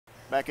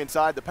Back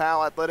inside the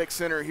Powell Athletic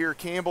Center here,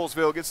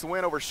 Campbellsville gets the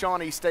win over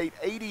Shawnee State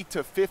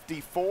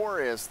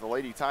 80-54 as the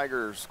Lady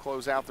Tigers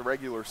close out the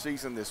regular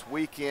season this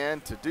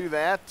weekend. To do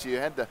that, you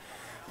had to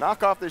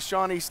knock off this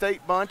Shawnee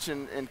State bunch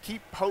and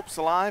keep hopes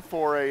alive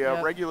for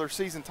a regular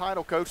season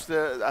title, Coach.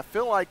 I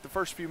feel like the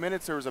first few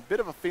minutes there was a bit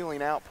of a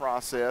feeling out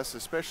process,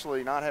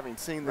 especially not having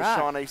seen the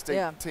Shawnee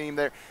State team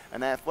there.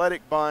 An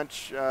athletic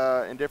bunch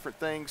and different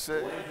things.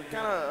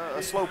 Kind of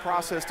a slow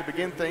process to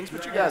begin things,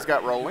 but you guys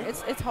got rolling.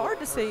 It's hard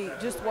to see,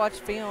 just watch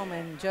film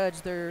and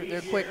judge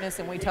their quickness,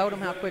 and we told them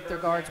how quick their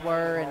guards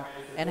were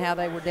and how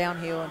they were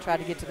downhill and tried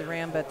to get to the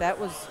rim. But that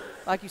was,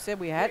 like you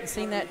said, we hadn't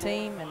seen that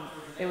team, and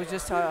it was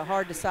just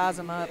hard to size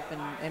them up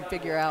and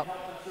figure out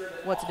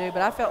what to do.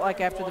 But I felt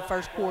like after the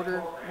first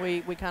quarter,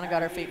 we kind of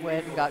got our feet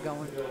wet and got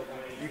going.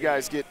 You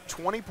guys get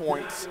 20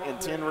 points and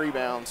 10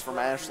 rebounds from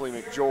Ashley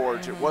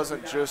McGeorge. It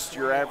wasn't just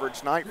your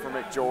average night for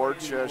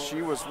McGeorge.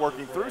 She was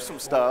working through some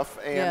stuff.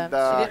 And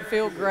she didn't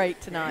feel great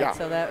tonight,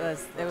 so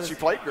it was. She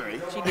played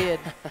great. She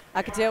did.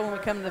 I could tell when we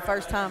come the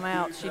first time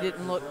out, she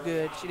didn't look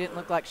good. She didn't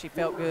look like she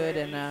felt good,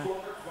 and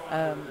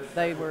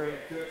they were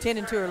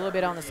tending to her a little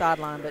bit on the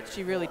sideline, but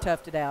she really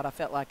toughed it out, I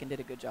felt like, and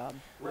did a good job.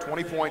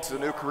 20 points is a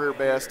new career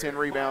best, 10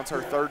 rebounds,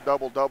 her third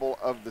double-double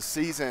of the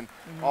season.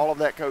 All of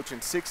that, Coach,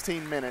 in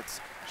 16 minutes.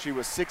 She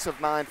was 6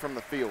 of 9 from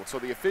the field. So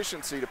the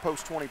efficiency to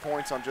post 20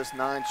 points on just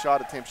 9 shot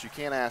attempts, you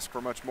can't ask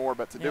for much more,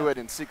 but to do it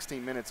in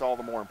 16 minutes, all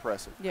the more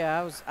impressive. Yeah,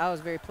 I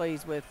was very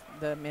pleased with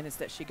the minutes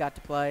that she got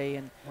to play.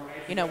 And,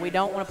 you know, we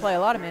don't want to play a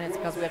lot of minutes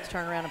because we have to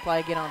turn around and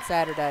play again on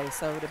Saturday.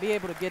 So to be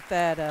able to get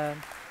that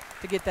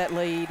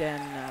lead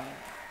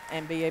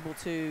and be able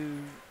to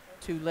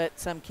let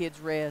some kids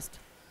rest,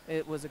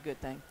 it was a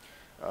good thing.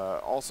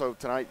 Also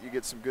tonight you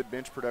get some good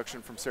bench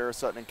production from Sarah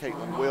Sutton and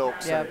Caitlin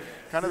Wilkes. And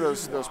kind of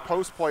those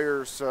post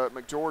players,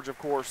 McGeorge of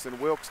course, and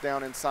Wilkes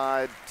down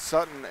inside,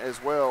 Sutton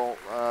as well,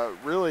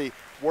 really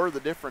were the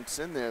difference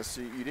in this.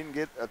 You didn't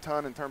get a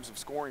ton in terms of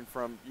scoring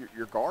from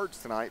your guards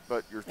tonight,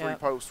 but your three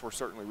posts were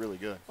certainly really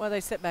good. Well,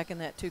 they set back in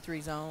that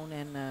 2-3 zone,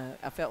 and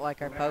I felt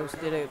like our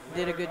post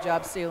did a good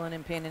job sealing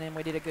and pinning, and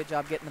we did a good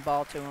job getting the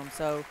ball to them.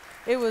 So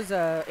it was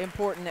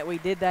important that we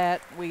did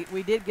that.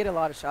 We did get a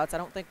lot of shots. I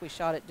don't think we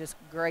shot it just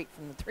great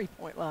from the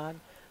three-point line.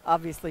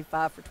 Obviously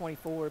 5 for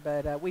 24,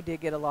 but we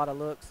did get a lot of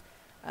looks.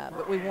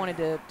 But we wanted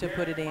to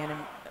put it in and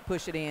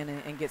push it in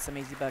and get some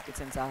easy buckets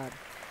inside.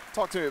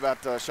 Talk to me about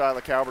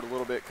Shyla Calvert a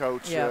little bit,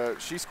 Coach.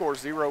 She scored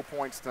 0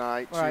 points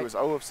tonight. She was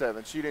 0 of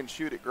 7. She didn't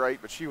shoot it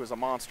great, but she was a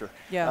monster.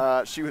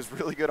 She was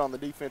really good on the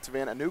defensive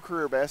end. A new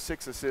career best,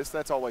 6 assists.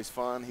 That's always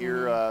fun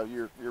here.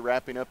 You're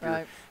wrapping up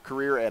your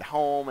career at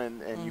home,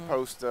 and you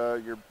post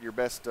your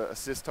best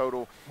assist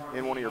total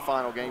in one of your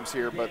final games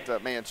here.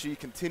 But, man, she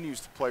continues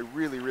to play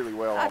really, really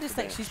well. I just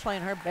think she's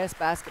playing her best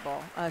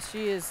basketball.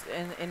 She is,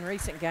 in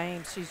recent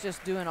games, she's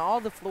just doing all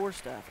the floor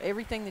stuff,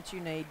 everything that you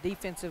need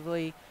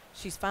defensively.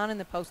 She's finding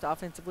the post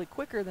offensively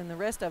quicker than the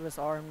rest of us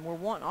are, and we're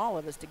wanting all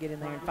of us to get in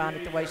there and find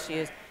it the way she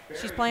is.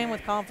 She's playing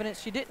with confidence.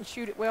 She didn't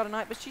shoot it well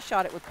tonight, but she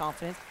shot it with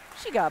confidence.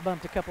 She got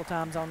bumped a couple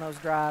times on those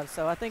drives,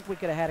 so I think we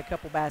could have had a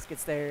couple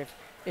baskets there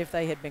if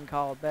they had been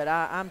called. But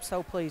I'm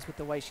so pleased with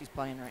the way she's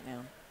playing right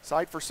now.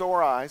 Sight for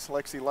sore eyes,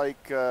 Lexi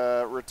Lake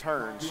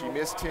returns. She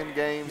missed 10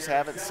 games,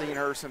 haven't seen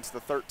her since the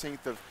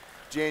 13th of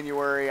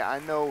January. I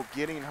know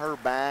getting her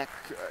back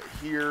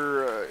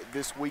here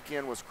this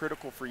weekend was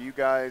critical for you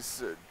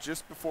guys.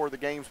 Just before the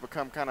games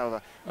become kind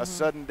of a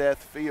sudden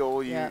death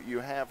feel, you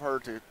have her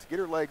to get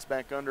her legs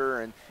back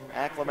under and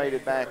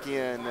acclimated back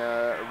in.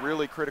 A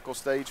really critical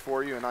stage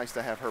for you, and nice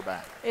to have her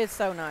back. It's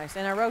so nice.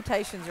 And our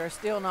rotations are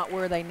still not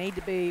where they need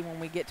to be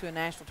when we get to a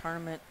national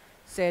tournament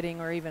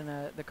setting or even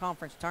the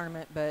conference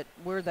tournament, but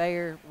we're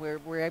there.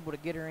 We're able to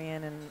get her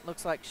in, and it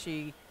looks like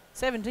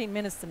 17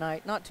 minutes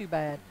tonight, not too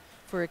bad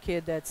for a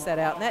kid that's set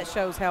out, and that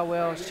shows how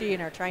well she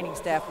and her training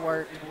staff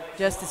worked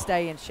just to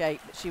stay in shape,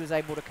 that she was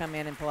able to come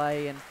in and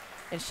play, and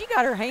she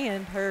got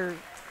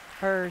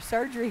her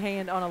surgery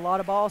hand on a lot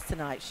of balls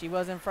tonight. She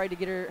wasn't afraid to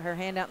get her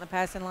hand out in the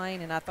passing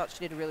lane, and I thought she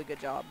did a really good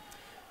job.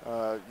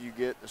 You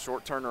get a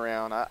short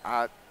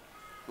turnaround.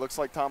 Looks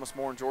like Thomas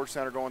More and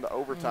Georgetown are going to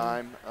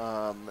overtime.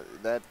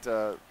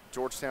 That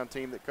Georgetown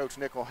team that Coach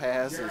Nickel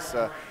has is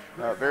a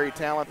very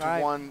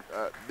talented one.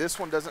 This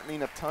one doesn't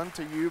mean a ton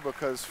to you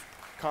because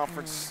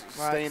conference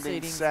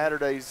standing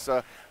Saturday's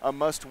a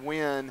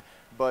must-win,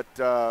 but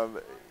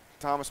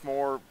Thomas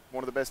More,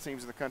 one of the best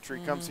teams in the country,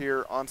 comes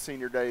here on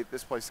senior day.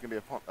 This place is going to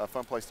be a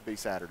fun place to be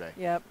Saturday.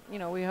 Yep. You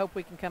know, we hope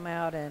we can come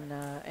out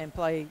and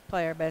play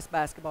our best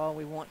basketball.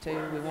 We want to.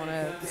 We want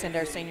to send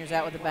our seniors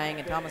out with a bang,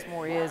 and Thomas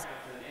More is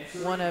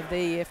one of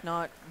the, if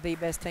not the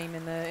best team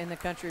in the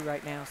country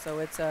right now. So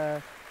it's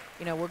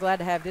you know, we're glad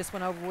to have this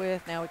one over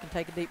with. Now we can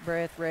take a deep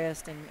breath,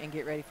 rest, and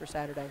get ready for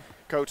Saturday.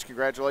 Coach,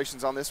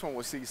 congratulations on this one.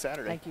 We'll see you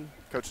Saturday. Thank you.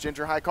 Coach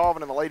Ginger High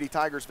Colvin and the Lady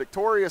Tigers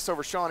victorious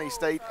over Shawnee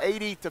State,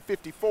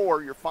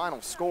 80-54, your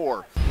final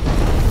score.